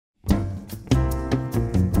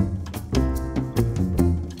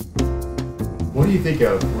do you think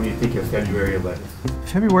of when you think of February 11th?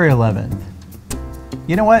 February 11th.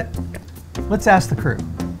 You know what? Let's ask the crew.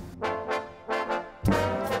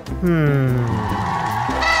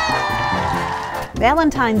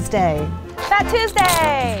 Valentine's Day. Fat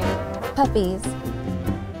Tuesday. Puppies.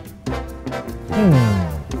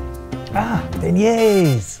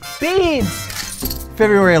 Beignets. Beads!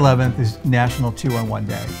 February 11th is National 211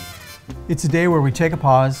 Day. It's a day where we take a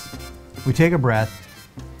pause, we take a breath,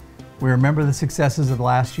 we remember the successes of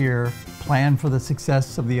last year, plan for the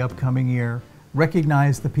success of the upcoming year,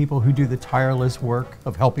 recognize the people who do the tireless work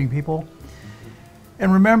of helping people,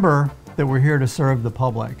 and remember that we're here to serve the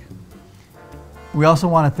public. We also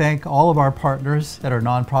want to thank all of our partners at our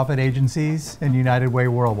nonprofit agencies and United Way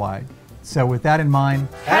Worldwide. So with that in mind,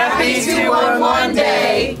 Happy 211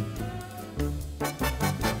 Day!